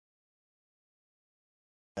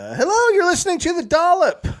Hello, you're listening to The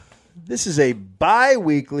Dollop. This is a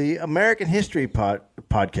bi-weekly American history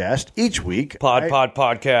podcast. Each week...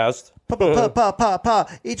 Podcast.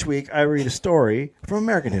 Each week, I read a story from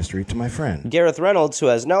American history to my friend. Gareth Reynolds, who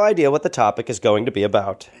has no idea what the topic is going to be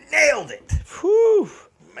about. Nailed it! Whew.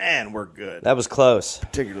 Man, we're good. That was close.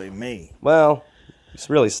 Particularly me. Well, he's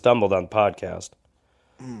really stumbled on podcast.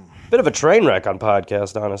 Bit of a train wreck on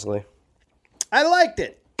podcast, honestly. I liked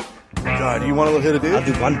it. God, you want to hit a dude? I'll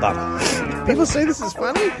do one bottle. People say this is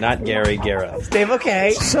funny? Not Gary Gareth. Dave,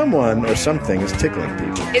 okay. Someone or something is tickling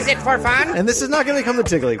people. Is it for fun? And this is not going to become the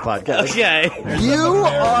Tickling Podcast. Okay. You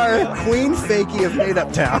are Queen Fakey of Made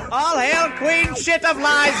Up Town. All hail Queen Shit of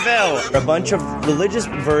Liesville. A bunch of religious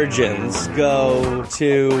virgins go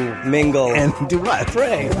to mingle And do what?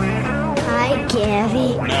 pray. Hi,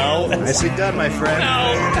 Gary. No. Nicely done, my friend.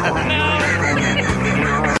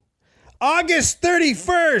 No. August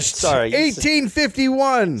 31st, Sorry,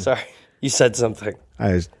 1851. Sorry, you said something.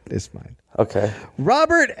 It's fine. Okay.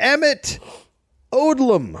 Robert Emmet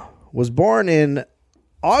Odium was born in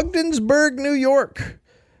Ogdensburg, New York.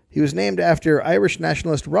 He was named after Irish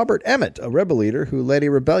nationalist Robert Emmet, a rebel leader who led a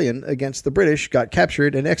rebellion against the British, got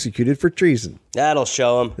captured, and executed for treason. That'll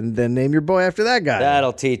show him. And then name your boy after that guy.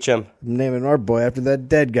 That'll teach him. I'm naming our boy after that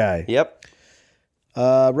dead guy. Yep.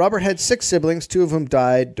 Robert had 6 siblings, 2 of whom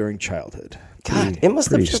died during childhood. God, it must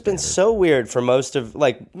have just been so weird for most of,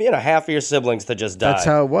 half of your siblings to just die. That's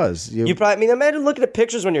how it was. You probably, imagine looking at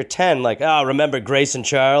pictures when you're 10, remember Grace and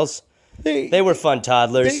Charles? They were fun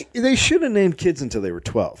toddlers. They should have named kids until they were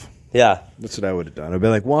 12. Yeah. That's what I would have done. I'd be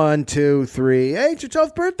like, 1, 2, 3. Hey, it's your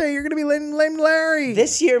 12th birthday. You're going to be named Larry.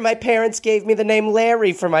 This year, my parents gave me the name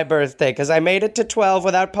Larry for my birthday because I made it to 12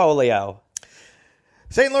 without polio.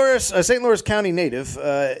 St. Louis County native,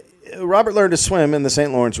 Robert learned to swim in the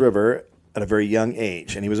St. Lawrence River at a very young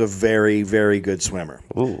age, and he was a very, very good swimmer.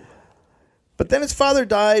 Ooh. But then his father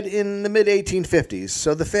died in the mid-1850s,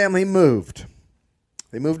 so the family moved.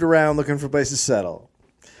 They moved around looking for a place to settle.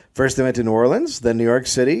 First they went to New Orleans, then New York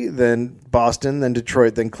City, then Boston, then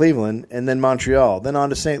Detroit, then Cleveland, and then Montreal. Then on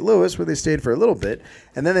to St. Louis, where they stayed for a little bit,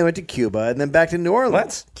 and then they went to Cuba, and then back to New Orleans.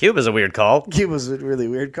 What? Cuba's a weird call. Cuba's a really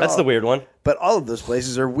weird call. That's the weird one. But all of those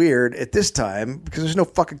places are weird at this time because there's no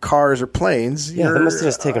fucking cars or planes. Yeah, that must have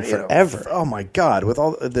just taken forever. Oh my God! With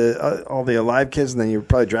all the alive kids, and then you're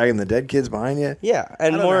probably dragging the dead kids behind you. Yeah,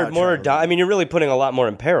 and you're really putting a lot more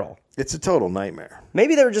in peril. It's a total nightmare.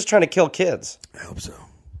 Maybe they were just trying to kill kids. I hope so.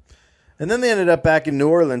 And then they ended up back in New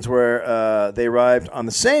Orleans, where they arrived on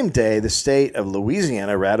the same day the state of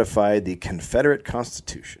Louisiana ratified the Confederate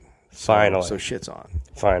Constitution. Finally. So shit's on.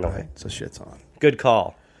 Finally. Right? So shit's on. Good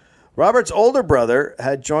call. Robert's older brother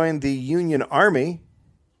had joined the Union Army.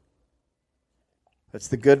 That's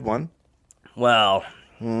the good one. Well,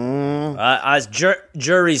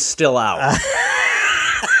 jury's still out.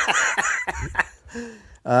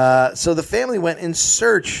 So the family went in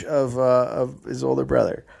search of his older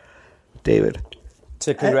brother, David.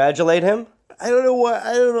 To congratulate him? I don't know what.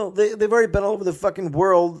 I don't know. They've already been all over the fucking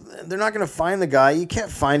world. They're not going to find the guy. You can't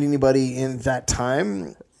find anybody in that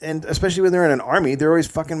time. And especially when they're in an army, they're always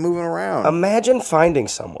fucking moving around. Imagine finding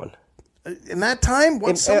someone. In that time,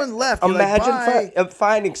 when someone left, you're imagine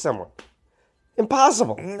finding someone.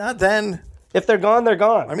 Impossible. Not then. If they're gone, they're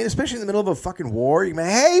gone. I mean, especially in the middle of a fucking war, you can be,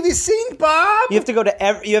 hey, have you seen Bob? You have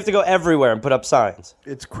to go everywhere and put up signs.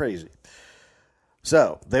 It's crazy.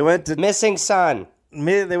 So they went to missing son.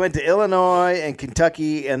 They went to Illinois and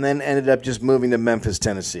Kentucky, and then ended up just moving to Memphis,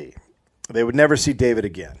 Tennessee. They would never see David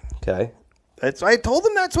again. Okay. I told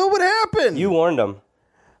them that's what would happen. You warned them.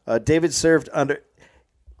 David served under...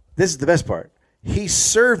 This is the best part. He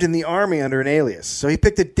served in the Army under an alias. So he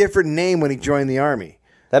picked a different name when he joined the Army.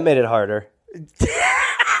 That made it harder.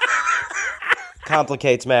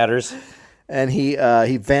 Complicates matters. And he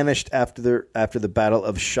vanished after the Battle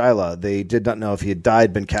of Shiloh. They did not know if he had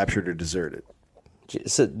died, been captured, or deserted.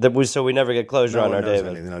 So we never get closure on our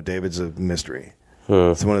David. Anything. No, David's a mystery.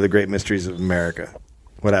 It's one of the great mysteries of America.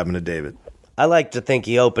 What happened to David? I like to think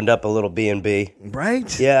he opened up a little B&B.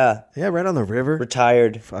 Right? Yeah. Yeah, right on the river.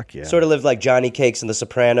 Retired. Fuck yeah. Sort of lived like Johnny Cakes in The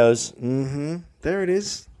Sopranos. Mm-hmm. There it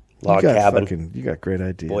is. Log cabin. You got great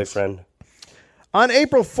ideas. Boyfriend. On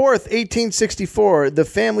April 4th, 1864, the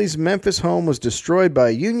family's Memphis home was destroyed by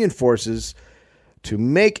Union forces to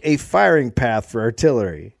make a firing path for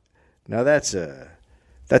artillery. Now that's a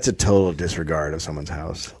total disregard of someone's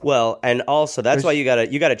house. Well, and also that's why you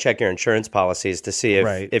gotta check your insurance policies to see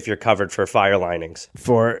if you're covered for fire linings.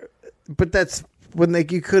 But that's when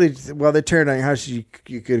you could have, while they turned on your house, you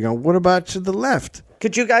could have gone, what about to the left?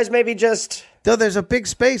 Could you guys maybe just... No, there's a big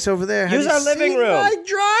space over there. Use our living room. My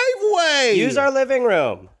driveway. Use our living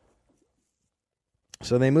room.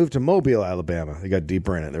 So they moved to Mobile, Alabama. They got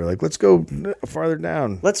deeper in it. They were like, let's go farther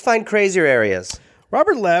down. Let's find crazier areas.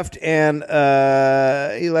 Robert left, and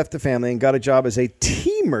he left the family and got a job as a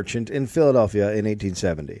tea merchant in Philadelphia in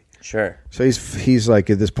 1870. Sure. So he's like,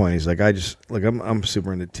 at this point, he's like, I'm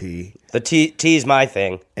super into tea. The tea's my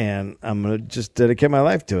thing. And I'm going to just dedicate my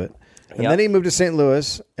life to it. And Yep. then he moved to St.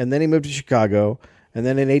 Louis, and then he moved to Chicago, and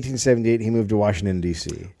then in 1878, he moved to Washington, D.C.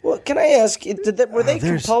 Well, can I ask, were they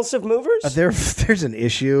compulsive movers? There's an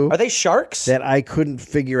issue Are they sharks? that I couldn't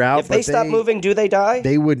figure out. If they stop moving, do they die?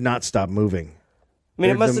 They would not stop moving. I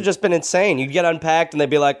mean, it must have just been insane. You'd get unpacked, and they'd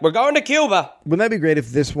be like, we're going to Cuba. Wouldn't that be great if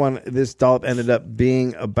this dollop ended up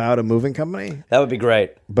being about a moving company? That would be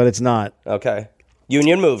great. But it's not. Okay.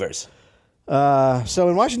 Union movers. So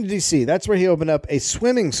in Washington, D.C., that's where he opened up a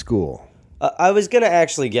swimming school. I was going to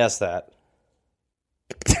actually guess that.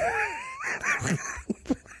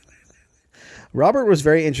 Robert was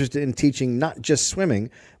very interested in teaching not just swimming,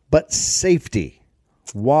 but safety.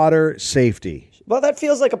 Water safety. Well, that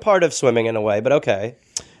feels like a part of swimming in a way, but okay.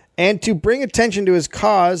 And to bring attention to his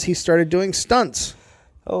cause, he started doing stunts.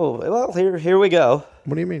 Oh, well, here we go.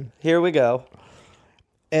 What do you mean? Here we go.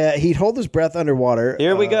 He'd hold his breath underwater.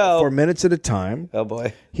 Here we go. For minutes at a time. Oh,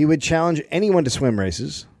 boy. He would challenge anyone to swim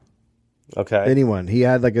races. Okay. Anyone. He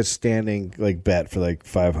had like a standing bet for like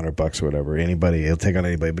 $500 or whatever. Anybody. He'll take on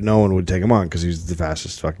anybody. But no one would take him on because he's the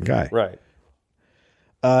fastest fucking guy. Right.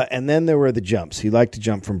 And then there were the jumps. He liked to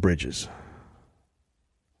jump from bridges.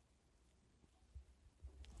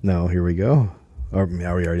 No, here we go. Or are we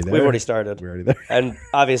already there? We've already started. We're already there. And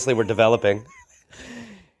obviously we're developing.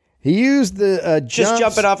 He used the jumps. Just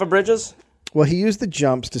jumping off of bridges? Well, he used the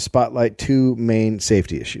jumps to spotlight two main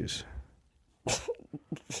safety issues.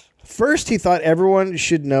 First, he thought everyone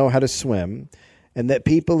should know how to swim, and that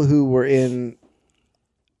people who were in...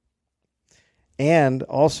 And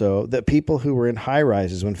also that people who were in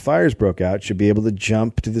high-rises when fires broke out should be able to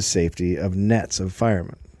jump to the safety of nets of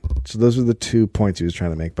firemen. So those are the 2 points he was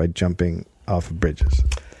trying to make by jumping off of bridges.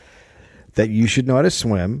 That you should know how to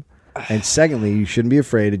swim, and secondly, you shouldn't be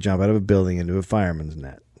afraid to jump out of a building into a fireman's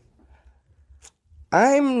net.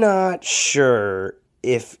 I'm not sure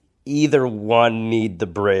if either one need the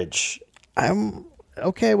bridge.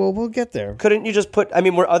 Okay, well, we'll get there. Couldn't you just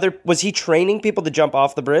was he training people to jump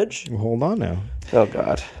off the bridge? Well, hold on now. Oh,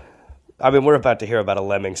 God. I mean, we're about to hear about a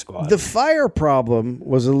lemming squad. The fire problem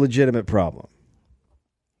was a legitimate problem.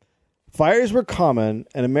 Fires were common,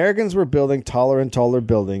 and Americans were building taller and taller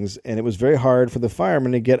buildings, and it was very hard for the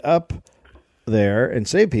firemen to get up there and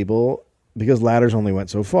save people because ladders only went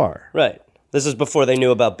so far. Right. This is before they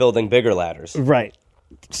knew about building bigger ladders. Right.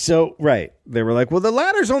 So, right. They were like, well, the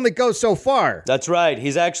ladders only go so far. That's right.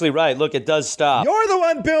 He's actually right. Look, it does stop. You're the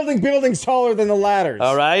one building buildings taller than the ladders.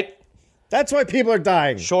 All right. That's why people are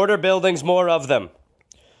dying. Shorter buildings, more of them.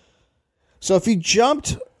 So if you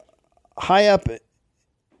jumped high up...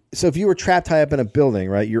 So if you were trapped high up in a building,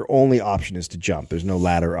 right, your only option is to jump. There's no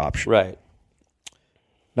ladder option. Right.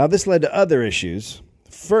 Now, this led to other issues.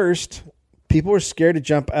 First, people were scared to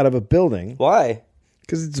jump out of a building. Why?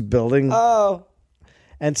 Because it's a building. Oh.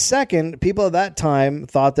 And second, people at that time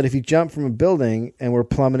thought that if you jumped from a building and were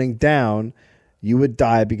plummeting down, you would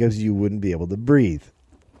die because you wouldn't be able to breathe.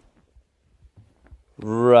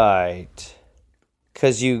 Right.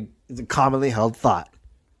 It's a commonly held thought.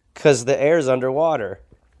 Because the air's underwater.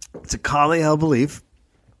 It's a commonly held belief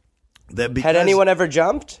that because... Had anyone ever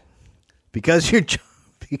jumped? Because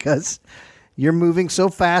you're moving so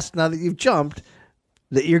fast now that you've jumped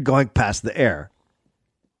that you're going past the air.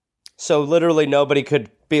 So literally nobody could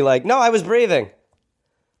be like, no, I was breathing.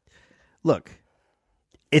 Look,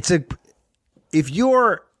 if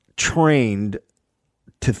you're trained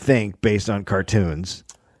to think based on cartoons...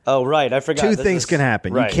 Oh, right. I forgot. Two things can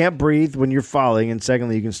happen. Right. You can't breathe when you're falling, and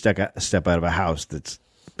secondly, you can step out of a house that's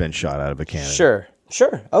been shot out of a cannon.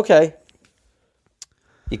 Sure. Okay.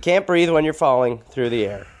 You can't breathe when you're falling through the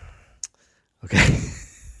air. Okay.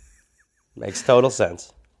 Makes total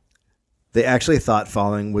sense. They actually thought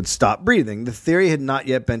falling would stop breathing. The theory had not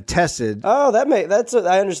yet been tested. Oh,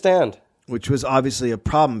 I understand. Which was obviously a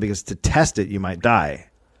problem because to test it, you might die.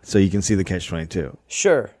 So you can see the catch-22.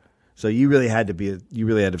 Sure. So you really had to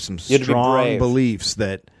have some strong beliefs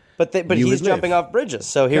that. But he's jumping off bridges.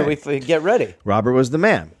 So here we get ready. Robert was the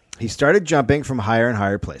man. He started jumping from higher and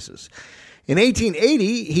higher places. In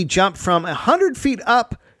 1880, he jumped from 100 feet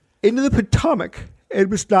up into the Potomac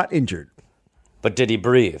and was not injured. But did he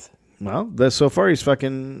breathe? Well, so far he's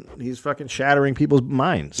fucking shattering people's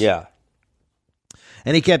minds. Yeah.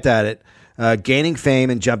 And he kept at it. gaining fame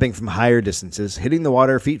and jumping from higher distances, hitting the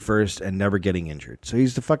water feet first, and never getting injured. So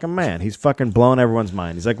he's the fucking man. He's fucking blowing everyone's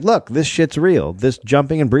mind. He's like, look, this shit's real. This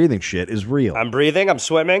jumping and breathing shit is real. I'm breathing. I'm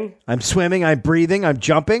swimming. I'm swimming. I'm breathing. I'm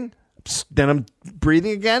jumping. Then I'm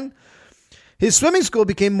breathing again. His swimming school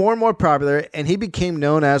became more and more popular, and he became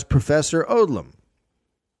known as Professor Odium.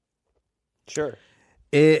 Sure.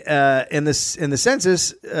 In the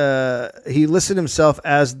census, he listed himself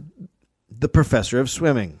as the professor of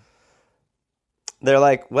swimming. They're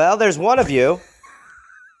like, well, there's one of you.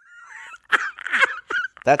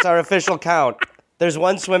 That's our official count. There's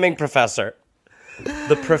one swimming professor.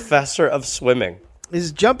 The professor of swimming.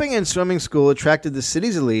 His jumping and swimming school attracted the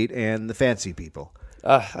city's elite and the fancy people.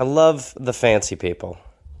 I love the fancy people.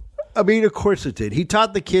 I mean, of course it did. He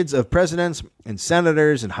taught the kids of presidents and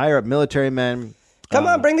senators and higher-up military men. Come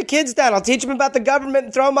on, bring the kids down. I'll teach them about the government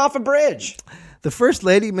and throw them off a bridge. The first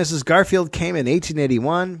lady, Mrs. Garfield, came in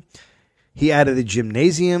 1881. He added a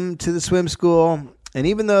gymnasium to the swim school. And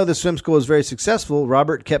even though the swim school was very successful,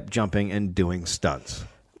 Robert kept jumping and doing stunts.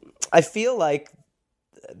 I feel like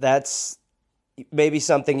that's maybe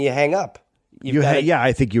something you hang up.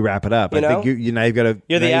 I think you wrap it up. I think you've got to.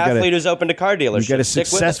 You're the athlete who's opened a car dealership. You got a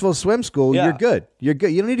successful swim school. Yeah. You're good. You're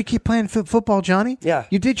good. You don't need to keep playing football, Johnny. Yeah.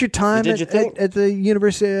 You did your time at the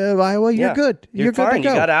University of Iowa. You're good. You're good fine. to go.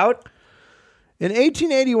 You got out. In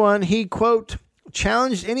 1881, he, quote,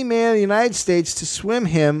 challenged any man in the United States to swim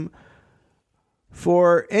him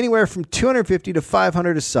for anywhere from $250 to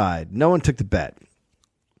 $500 a side. No one took the bet.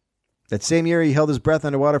 That same year, he held his breath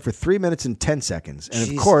underwater for 3 minutes and 10 seconds. And,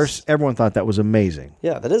 of course, everyone thought that was amazing.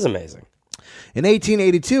 Yeah, that is amazing. In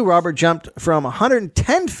 1882, Robert jumped from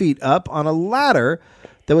 110 feet up on a ladder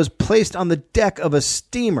that was placed on the deck of a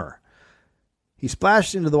steamer. He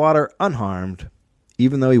splashed into the water unharmed,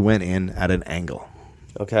 even though he went in at an angle.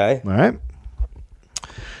 Okay. All right.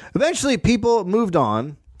 Eventually, people moved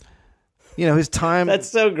on. You know, his time... That's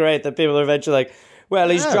so great that people are eventually like, well,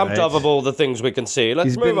 he's jumped off of all the things we can see.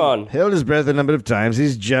 Let's move on. Held his breath a number of times.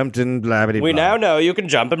 He's jumped and blah-blah-blah. We now know you can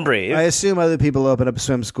jump and breathe. I assume other people opened up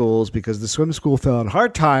swim schools because the swim school fell on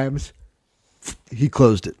hard times. He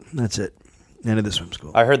closed it. That's it. End of the swim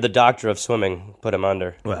school. I heard the doctor of swimming put him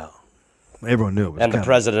under. Well, everyone knew it was and the coming.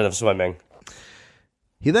 president of swimming.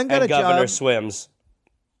 He then got and a governor job. swims.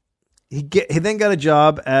 He then got a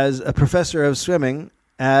job as a professor of swimming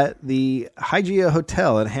at the Hygeia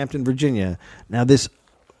Hotel in Hampton, Virginia. Now, this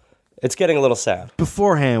It's getting a little sad.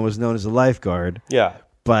 beforehand was known as a lifeguard. Yeah.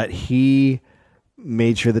 But he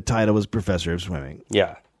made sure the title was professor of swimming.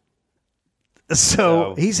 Yeah.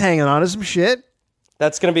 So he's hanging on to some shit.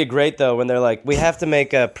 That's going to be great, though, when they're like, we have to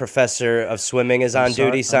make a professor of swimming is on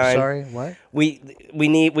duty sign. I'm sorry, what? We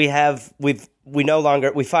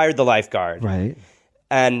fired the lifeguard. Right.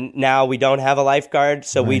 And now we don't have a lifeguard,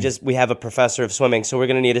 so we have a professor of swimming. So we're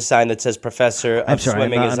going to need a sign that says professor of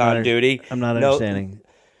swimming is on duty. I'm not understanding.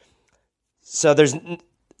 So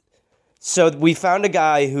we found a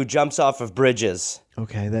guy who jumps off of bridges.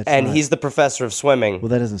 Okay, he's the professor of swimming. Well,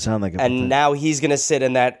 that doesn't sound like a And now he's going to sit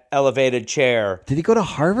in that elevated chair. Did he go to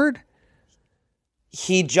Harvard?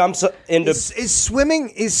 He jumps into Is swimming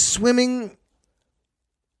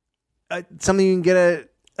something you can get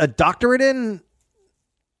a doctorate in?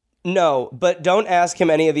 No, but don't ask him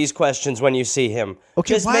any of these questions when you see him.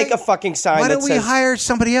 Okay, just make a fucking sign Why that don't we says... hire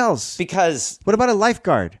somebody else? Because... What about a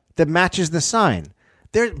lifeguard that matches the sign?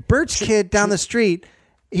 Bert's kid down the street,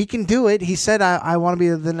 he can do it. He said, I want to be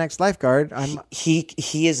the next lifeguard.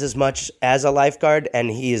 He is as much as a lifeguard, and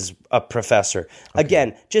he is a professor. Okay.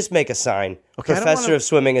 Again, just make a sign. Okay, professor of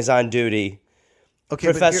swimming is on duty.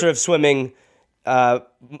 Okay, professor of swimming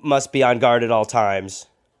must be on guard at all times.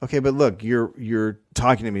 Okay, but look, you're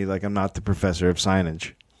talking to me like I'm not the professor of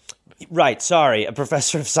signage. Right, sorry, a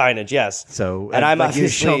professor of signage, yes. So, and I'm obviously, you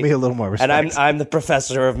show me a little more respect. And I'm the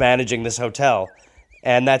professor of managing this hotel,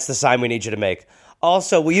 and that's the sign we need you to make.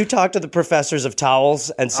 Also, will you talk to the professors of towels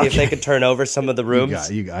and see if they can turn over some of the rooms?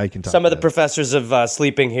 I can talk. Some of the professors of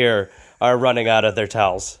sleeping here are running out of their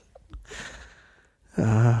towels.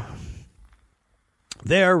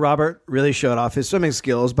 There, Robert really showed off his swimming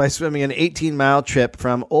skills by swimming an 18-mile trip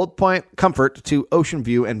from Old Point Comfort to Ocean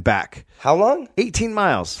View and back. How long? 18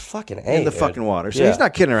 miles. Fucking in the fucking water. So he's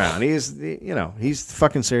not kidding around. He's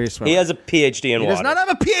fucking serious swimmer. He has a PhD in water. He does not have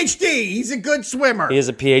a PhD. He's a good swimmer. He has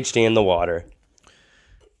a PhD in the water.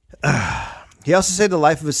 He also saved the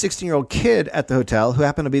life of a 16-year-old kid at the hotel who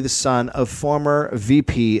happened to be the son of former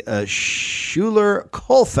VP Schuyler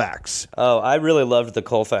Colfax. Oh, I really loved the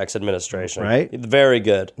Colfax administration. Right? Very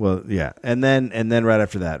good. Well, yeah. And then right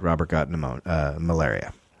after that, Robert got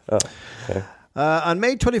malaria. Oh, okay. On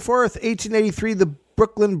May 24th, 1883, the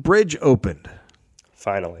Brooklyn Bridge opened.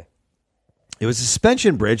 Finally. It was a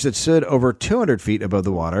suspension bridge that stood over 200 feet above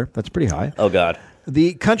the water. That's pretty high. Oh, God.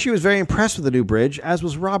 The country was very impressed with the new bridge, as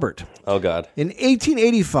was Robert. Oh, God. In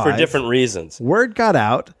 1885... For different reasons. Word got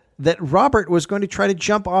out that Robert was going to try to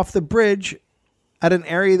jump off the bridge at an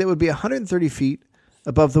area that would be 130 feet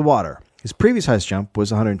above the water. His previous highest jump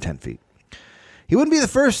was 110 feet. He wouldn't be the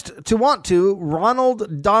first to want to.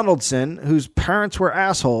 Ronald Donaldson, whose parents were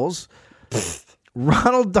assholes,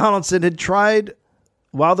 Ronald Donaldson had tried,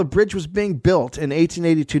 while the bridge was being built in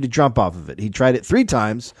 1882, to jump off of it. He tried it 3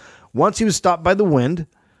 times. Once he was stopped by the wind.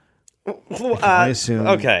 I assume.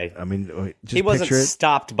 Okay. I mean, just he wasn't picture it.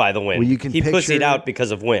 stopped by the wind. Well, you can he pussied picture- out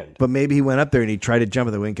because of wind. But maybe he went up there and he tried to jump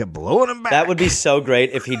and the wind kept blowing him back. That would be so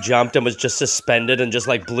great if he jumped and was just suspended and just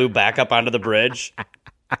like blew back up onto the bridge.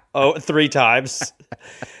 3 times.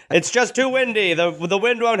 It's just too windy. The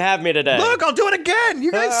wind won't have me today. Look, I'll do it again.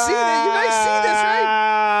 You guys see that? You guys see this,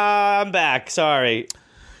 right? I'm back. Sorry.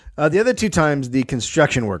 The other 2 times, the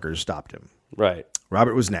construction workers stopped him. Right.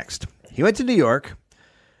 Robert was next. He went to New York,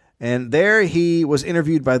 and there he was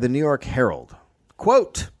interviewed by the New York Herald.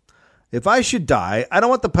 Quote, "If I should die, I don't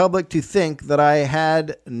want the public to think that I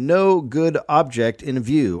had no good object in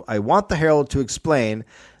view. I want the Herald to explain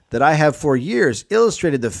that I have for years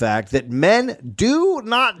illustrated the fact that men do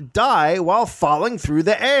not die while falling through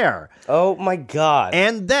the air. Oh, my God.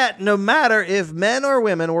 And that no matter if men or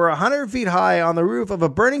women were 100 feet high on the roof of a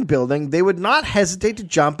burning building, they would not hesitate to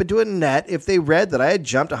jump into a net if they read that I had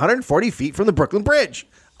jumped 140 feet from the Brooklyn Bridge.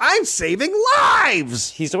 I'm saving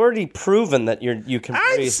lives! He's already proven that you can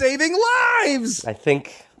I'm breathe. saving lives! I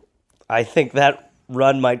think that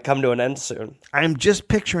run might come to an end soon. I'm just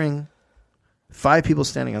picturing 5 people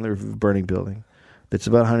standing on the roof of a burning building that's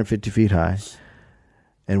about 150 feet high.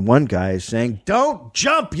 And one guy is saying, "Don't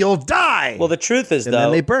jump, you'll die." Well, the truth is, and though,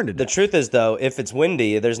 then they burned it. The truth is, though, if it's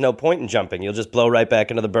windy, there's no point in jumping. You'll just blow right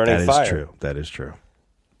back into the burning fire. That is true. That is true.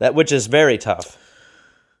 Which is very tough.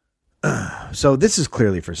 So this is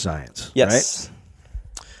clearly for science, yes. Right?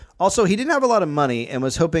 Also, he didn't have a lot of money and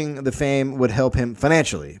was hoping the fame would help him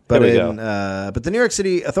financially. But but the New York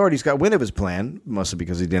City authorities got wind of his plan, mostly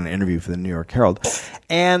because he did an interview for the New York Herald,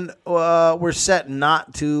 and were set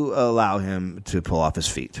not to allow him to pull off his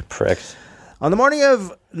feet. Pricks. On the morning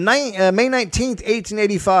of May 19th,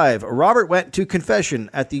 1885, Robert went to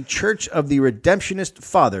confession at the Church of the Redemptionist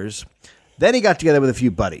Fathers. Then he got together with a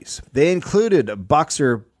few buddies. They included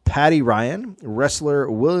boxer Paddy Ryan,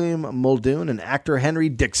 wrestler William Muldoon, and actor Henry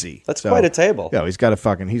Dixie. That's quite a table. Yeah, he's got a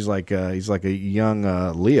fucking. He's like a young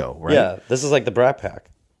Leo, right? Yeah, this is like the Brat Pack.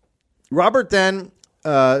 Robert then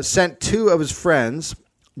sent 2 of his friends,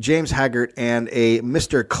 James Haggart and a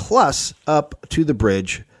Mr. Kluss, up to the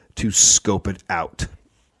bridge to scope it out.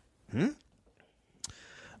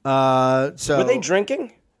 So Were they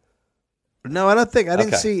drinking? No, I don't think. I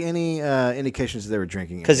didn't Okay. see any indications that they were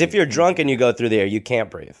drinking. Because if you're drunk and you go through the air, you can't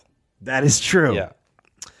breathe. That is true.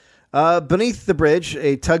 Yeah. Beneath the bridge,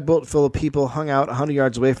 a tugboat full of people hung out 100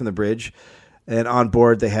 yards away from the bridge, and on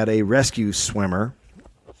board they had a rescue swimmer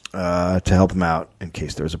to help them out in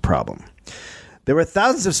case there was a problem. There were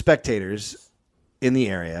thousands of spectators in the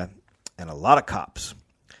area and a lot of cops.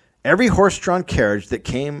 Every horse-drawn carriage that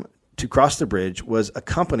came to cross the bridge was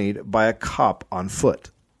accompanied by a cop on foot.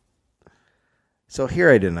 So here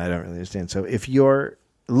I don't really understand. So if you're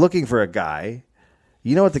looking for a guy,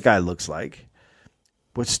 you know what the guy looks like,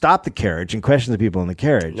 would stop the carriage and question the people in the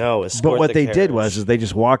carriage. No, escort but what the they did carriage. was they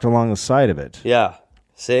just walked along the side of it. Yeah.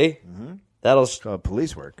 See? That'll. It's called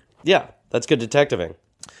police work. Yeah, that's good detectiving.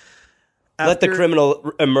 Let the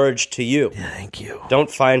criminal emerge to you. Yeah, thank you.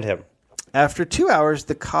 Don't find him. After 2 hours,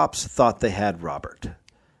 the cops thought they had Robert.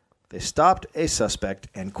 They stopped a suspect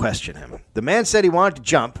and questioned him. The man said he wanted to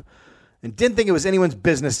jump and didn't think it was anyone's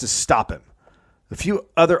business to stop him. A few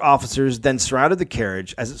other officers then surrounded the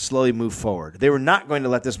carriage as it slowly moved forward. They were not going to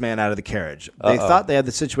let this man out of the carriage. They thought they had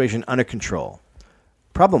the situation under control.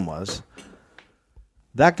 Problem was,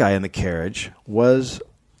 that guy in the carriage was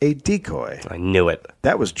a decoy. I knew it.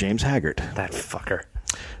 That was James Haggart. That fucker.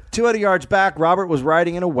 200 yards back, Robert was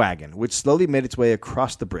riding in a wagon, which slowly made its way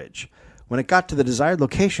across the bridge. When it got to the desired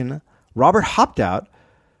location, Robert hopped out,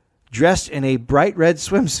 dressed in a bright red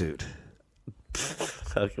swimsuit.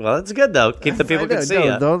 Okay, well, that's good, though. Keep the people can see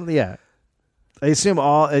you. Yeah. I assume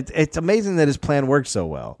it's amazing that his plan worked so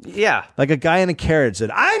well. Yeah. Like a guy in a carriage said,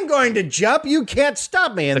 "I'm going to jump. You can't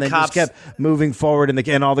stop me." And The then cops- just kept moving forward.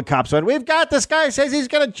 And all the cops went, "We've got this guy says he's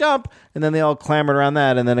going to jump." And then they all clamored around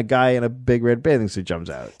that. And then a guy in a big red bathing suit jumps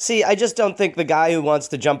out. See, I just don't think the guy who wants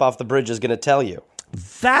to jump off the bridge is going to tell you.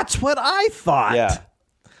 That's what I thought. Yeah.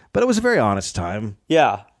 But it was a very honest time.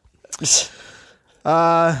 Yeah. This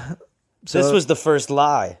was the first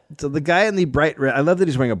lie. So the guy in the bright red, I love that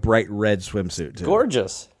he's wearing a bright red swimsuit, too.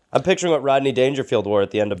 Gorgeous. I'm picturing what Rodney Dangerfield wore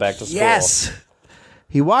at the end of Back to School. Yes!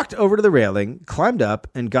 He walked over to the railing, climbed up,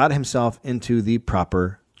 and got himself into the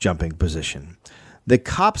proper jumping position. The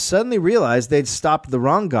cops suddenly realized they'd stopped the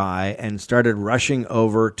wrong guy and started rushing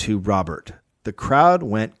over to Robert. The crowd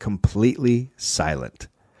went completely silent.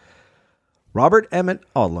 Robert Emmet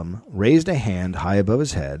Odium raised a hand high above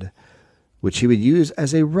his head, which he would use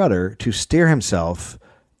as a rudder to steer himself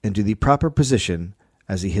into the proper position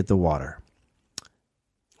as he hit the water.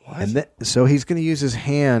 What? And so he's going to use his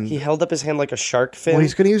hand. He held up his hand like a shark fin? Well,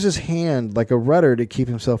 he's going to use his hand like a rudder to keep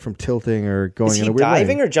himself from tilting or going in a weird way. Is he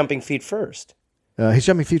diving or jumping feet first? He's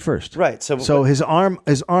jumping feet first. Right. So his arm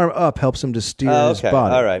up helps him to steer his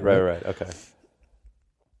body. All right. Okay.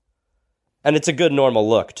 And it's a good normal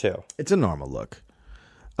look, too. It's a normal look.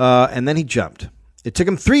 And then he jumped. It took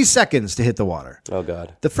him 3 seconds to hit the water. Oh,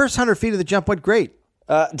 God. The first 100 feet of the jump went great.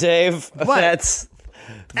 Dave, what? That's...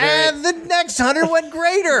 And the next 100 went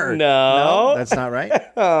greater. No, that's not right.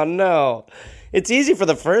 Oh, no. It's easy for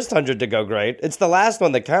the first 100 to go great. It's the last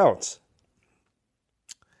one that counts.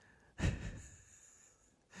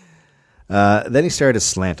 Then he started to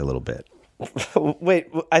slant a little bit. Wait,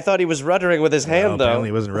 I thought he was ruddering with his hand, though. Apparently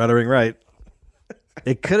he wasn't ruddering right.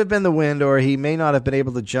 It could have been the wind, or he may not have been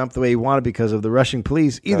able to jump the way he wanted because of the rushing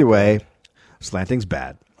police. Either way, slanting's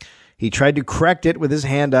bad. He tried to correct it with his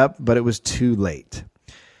hand up, but it was too late.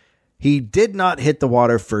 He did not hit the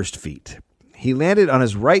water first feet. He landed on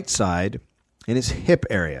his right side in his hip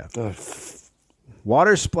area.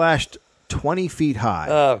 Water splashed 20 feet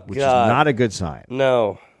high, which is not a good sign.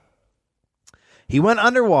 No. He went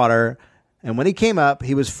underwater, and when he came up,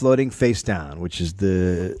 he was floating face down, which is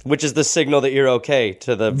the signal that you're okay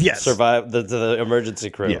to the to the emergency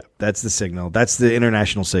crew. Yeah, that's the signal. That's the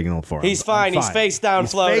international signal for him. He's fine. He's face down,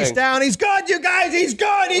 floating. Face down. He's good, you guys. He's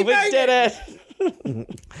good. We did it.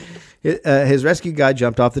 His rescue guy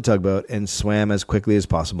jumped off the tugboat and swam as quickly as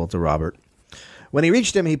possible to Robert. When he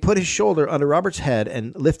reached him, he put his shoulder under Robert's head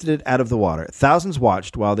and lifted it out of the water. Thousands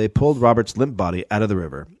watched while they pulled Robert's limp body out of the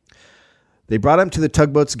river. They brought him to the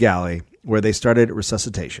tugboat's galley, where they started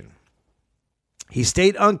resuscitation. He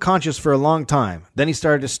stayed unconscious for a long time. Then he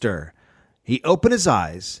started to stir. He opened his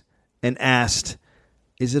eyes and asked,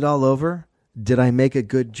 "Is it all over? Did I make a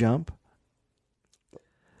good jump?"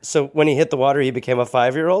 So when he hit the water, he became a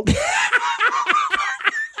 5-year-old?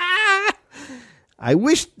 I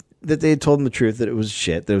wish that they had told him the truth, that it was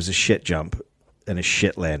shit. There was a shit jump and a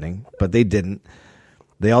shit landing, but they didn't.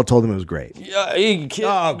 They all told him it was great.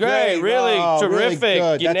 Yeah, great, really terrific.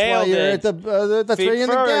 Really you nailed it. That's why you're in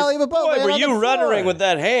the galley of a boat. Boy, were you ruddering with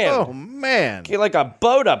that hand? Oh, man. You're like a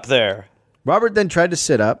boat up there. Robert then tried to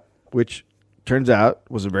sit up, which turns out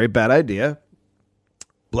was a very bad idea.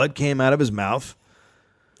 Blood came out of his mouth,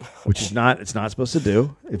 which it's not supposed to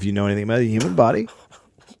do if you know anything about the human body.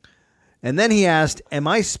 And then he asked, "Am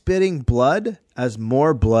I spitting blood?" as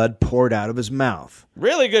more blood poured out of his mouth.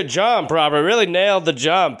 Really good jump, Robert. Really nailed the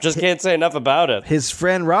jump. Just can't say enough about it. His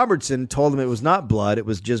friend Robertson told him it was not blood, it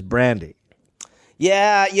was just brandy.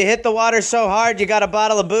 Yeah, you hit the water so hard you got a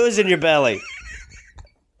bottle of booze in your belly.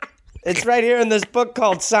 It's right here in this book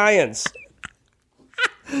called Science.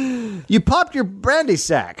 You popped your brandy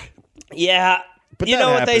sack. Yeah, but you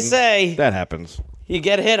know what they say. That happens. You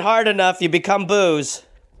get hit hard enough, you become booze.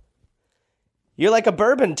 You're like a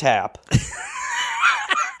bourbon tap.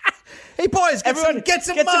 Hey, boys, everyone get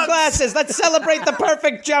some glasses. Let's celebrate the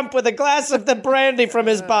perfect jump with a glass of the brandy from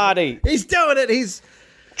his body. He's doing it.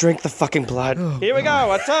 Drink the fucking blood. Here we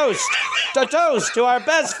go. A toast. A toast to our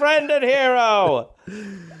best friend and hero.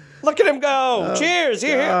 Look at him go. Cheers.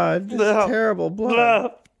 God, terrible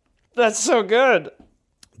blood. That's so good.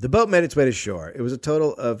 The boat made its way to shore. It was a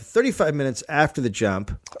total of 35 minutes after the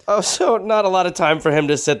jump. Oh, so not a lot of time for him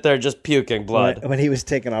to sit there just puking blood. When he was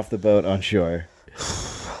taken off the boat on shore.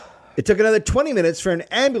 It took another 20 minutes for an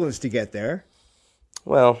ambulance to get there.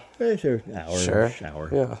 Well, sure. Hour.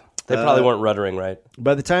 Yeah. They probably weren't ruddering right.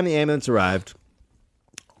 By the time the ambulance arrived,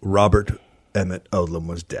 Robert Emmet Odium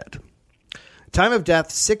was dead. Time of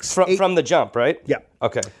death, from the jump, right? Yeah.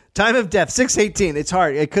 Okay. Time of death, 6:18. It's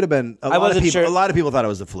hard. It could have been. A lot of people thought it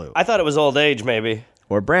was the flu. I thought it was old age, maybe.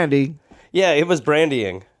 Or brandy. Yeah, it was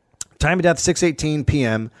brandying. Time of death, 6:18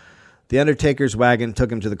 p.m. The undertaker's wagon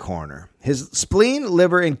took him to the coroner. His spleen,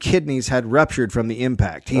 liver, and kidneys had ruptured from the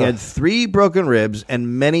impact. He had 3 broken ribs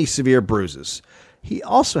and many severe bruises. He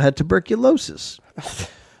also had tuberculosis.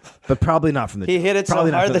 But probably not from the jump. He hit it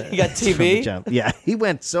so hard that he got TB? Yeah, he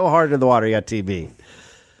went so hard in the water he got TB.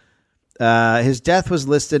 His death was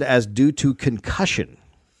listed as due to concussion.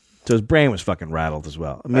 So his brain was fucking rattled as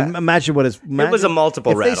well. I mean, imagine what his... It was a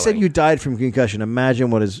multiple rattling. If they said you died from concussion,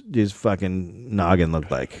 imagine what his fucking noggin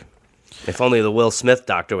looked like. If only the Will Smith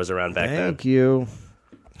doctor was around back then. Thank you.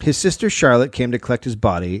 His sister Charlotte came to collect his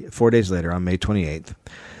body 4 days later on May 28th.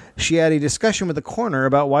 She had a discussion with the coroner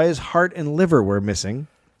about why his heart and liver were missing.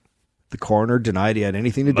 The coroner denied he had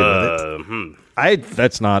anything to do with it.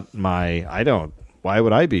 That's not my... I don't... Why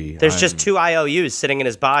would I be? There's just 2 IOUs sitting in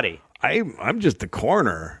his body. I'm just the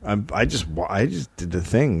coroner. I just did the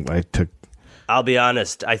thing. I'll be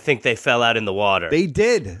honest. I think they fell out in the water. They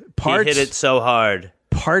did. He hit it so hard.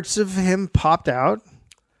 Parts of him popped out.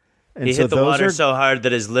 And he hit the water so hard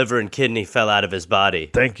that his liver and kidney fell out of his body.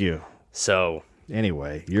 Thank you. So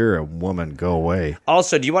anyway, you're a woman. Go away.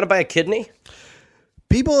 Also, do you want to buy a kidney?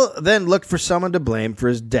 People then looked for someone to blame for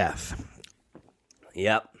his death.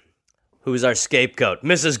 Yep. Who's our scapegoat?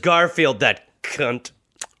 Mrs. Garfield, that cunt.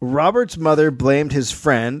 Robert's mother blamed his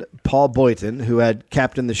friend, Paul Boyton, who had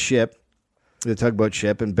captained the ship, the tugboat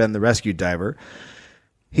ship, and been the rescue diver.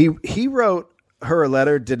 He wrote her a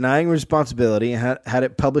letter denying responsibility and had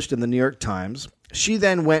it published in the New York Times. She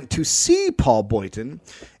then went to see Paul Boyton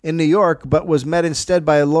in New York, but was met instead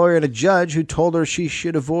by a lawyer and a judge who told her she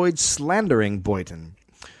should avoid slandering Boyton.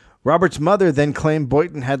 Robert's mother then claimed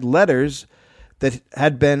Boyton had letters that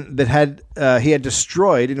he had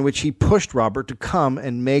destroyed, in which he pushed Robert to come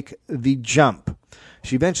and make the jump.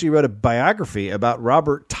 She eventually wrote a biography about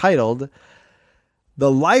Robert titled "The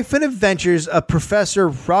Life and Adventures of Professor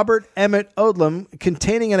Robert Emmet Odium,"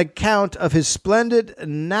 containing an account of his splendid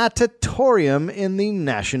natatorium in the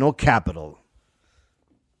national capital.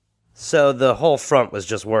 So the whole front was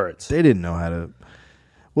just words. They didn't know how to...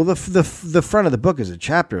 Well, the front of the book is a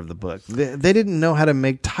chapter of the book. They didn't know how to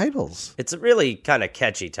make titles. It's a really kind of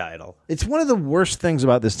catchy title. It's one of the worst things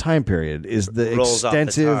about this time period is the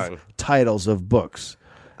extensive titles of books.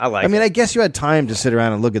 I mean, I guess you had time to sit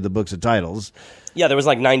around and look at the books of titles. Yeah, there was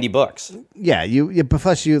like 90 books. Yeah,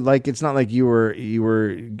 plus you like it's not like you were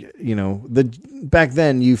back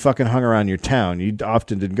then you fucking hung around your town. You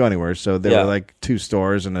often didn't go anywhere, so there were like 2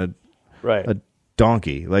 stores and a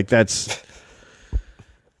donkey. Like that's.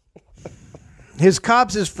 His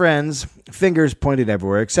cops, his friends, fingers pointed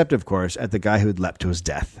everywhere, except, of course, at the guy who had leapt to his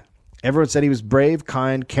death. Everyone said he was brave,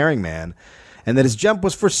 kind, caring man, and that his jump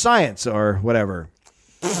was for science or whatever.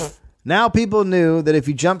 Now people knew that if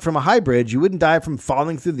you jumped from a high bridge, you wouldn't die from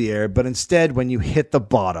falling through the air, but instead when you hit the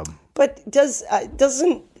bottom. But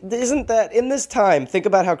isn't that in this time? Think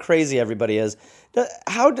about how crazy everybody is.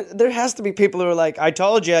 There has to be people who are like, "I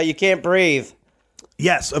told you, you can't breathe."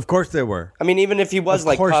 Yes, of course there were. I mean, even if he was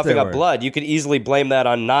like coughing up blood, you could easily blame that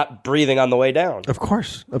on not breathing on the way down. Of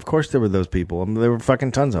course there were those people. I mean, there were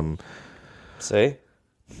fucking tons of them. See?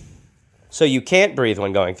 So you can't breathe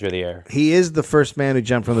when going through the air. He is the first man who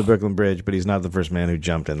jumped from the Brooklyn Bridge, but he's not the first man who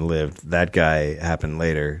jumped and lived. That guy happened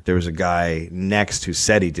later. There was a guy next who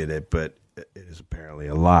said he did it, but it is apparently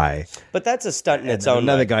a lie. But that's a stunt in its own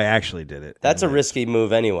Another way. guy actually did it. That's a risky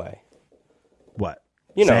move anyway. What?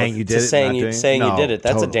 You know, saying you did it, saying you did it.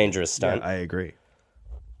 That's totally. A dangerous stunt. Yeah, I agree.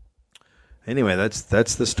 Anyway,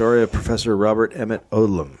 that's the story of Professor Robert Emmet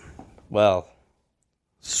Odium. Well,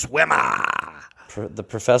 swimmer, the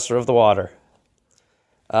professor of the water.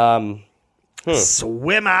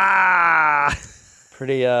 Swimmer.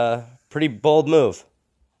 Pretty bold move,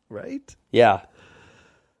 right? Yeah.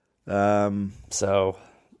 So,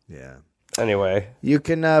 yeah. Anyway, you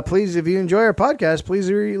can please, if you enjoy our podcast, please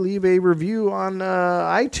leave a review on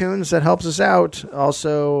iTunes. That helps us out.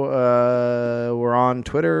 Also, we're on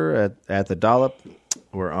Twitter at the Dollop.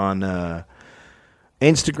 We're on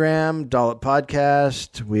Instagram, Dollop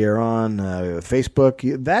Podcast. We are on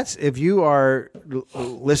Facebook. That's if you are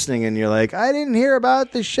listening and you're like, I didn't hear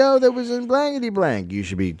about the show that was in blankety blank. You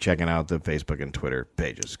should be checking out the Facebook and Twitter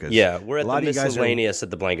pages. Yeah, we're at the miscellaneous at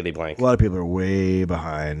the blankety blank. A lot of people are way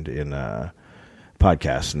behind in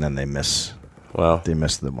podcasts, and then they miss. Well, they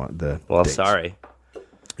miss the. Well, dates. Sorry.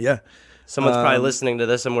 Yeah. Someone's probably listening to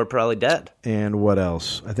this, and we're probably dead. And what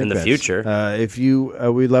else? I think in the future. If you,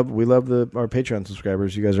 we love our Patreon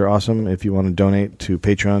subscribers. You guys are awesome. If you want to donate to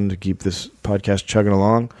Patreon to keep this podcast chugging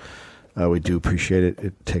along, we do appreciate it.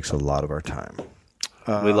 It takes a lot of our time.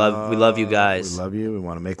 We love you guys. We love you. We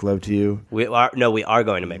want to make love to you. We are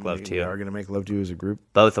going to make love to you. We are going to make love to you as a group.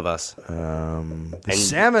 Both of us. The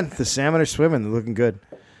salmon are swimming. They're looking good.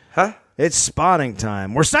 Huh? It's spawning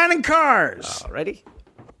time. We're signing cars. Ready?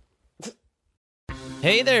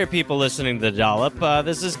 Hey there, people listening to The Dollop.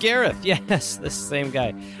 This is Gareth. Yes, this same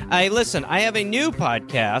guy. I have a new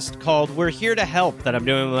podcast called We're Here to Help that I'm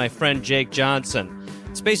doing with my friend Jake Johnson.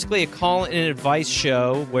 It's basically a call-in advice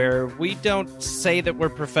show where we don't say that we're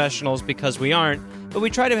professionals because we aren't, but we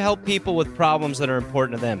try to help people with problems that are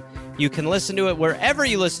important to them. You can listen to it wherever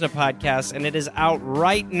you listen to podcasts, and it is out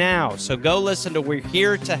right now. So go listen to We're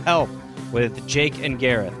Here to Help with Jake and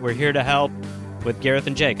Gareth. We're here to help with Gareth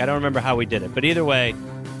and Jake. I don't remember how we did it, but either way,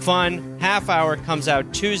 fun, half hour, comes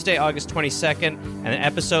out Tuesday, August 22nd, and the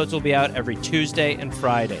episodes will be out every Tuesday and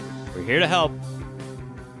Friday. We're here to help.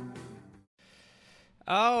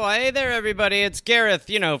 Oh, hey there, everybody. It's Gareth,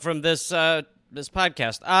 from this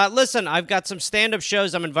podcast. Listen, I've got some stand-up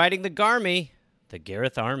shows I'm inviting the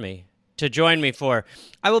Gareth Army, to join me for.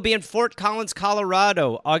 I will be in Fort Collins,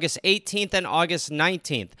 Colorado, August 18th and August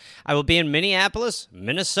 19th. I will be in Minneapolis,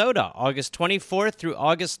 Minnesota, August 24th through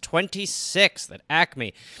August 26th at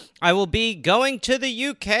Acme. I will be going to the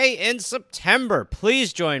UK in September.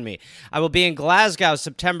 Please join me. I will be in Glasgow,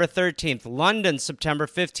 September 13th, London, September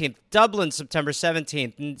 15th, Dublin, September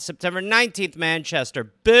 17th, and September 19th, Manchester,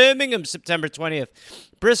 Birmingham, September 20th,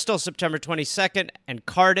 Bristol, September 22nd, and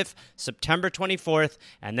Cardiff, September 24th.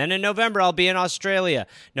 And then in November, I'll be in Australia.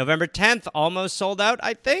 November 10th, almost sold out,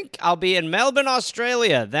 I think. I'll be in Melbourne,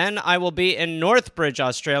 Australia. Then I will be in Northbridge,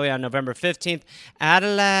 Australia on November 15th.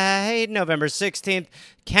 Adelaide, November 16th.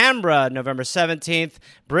 Canberra, November 17th.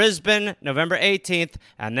 Brisbane, November 18th.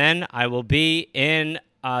 And then I will be in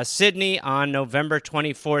Sydney on November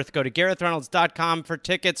 24th. Go to GarethReynolds.com for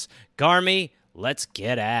tickets. Garmy, let's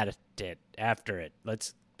get at it after it.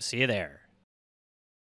 Let's see you there.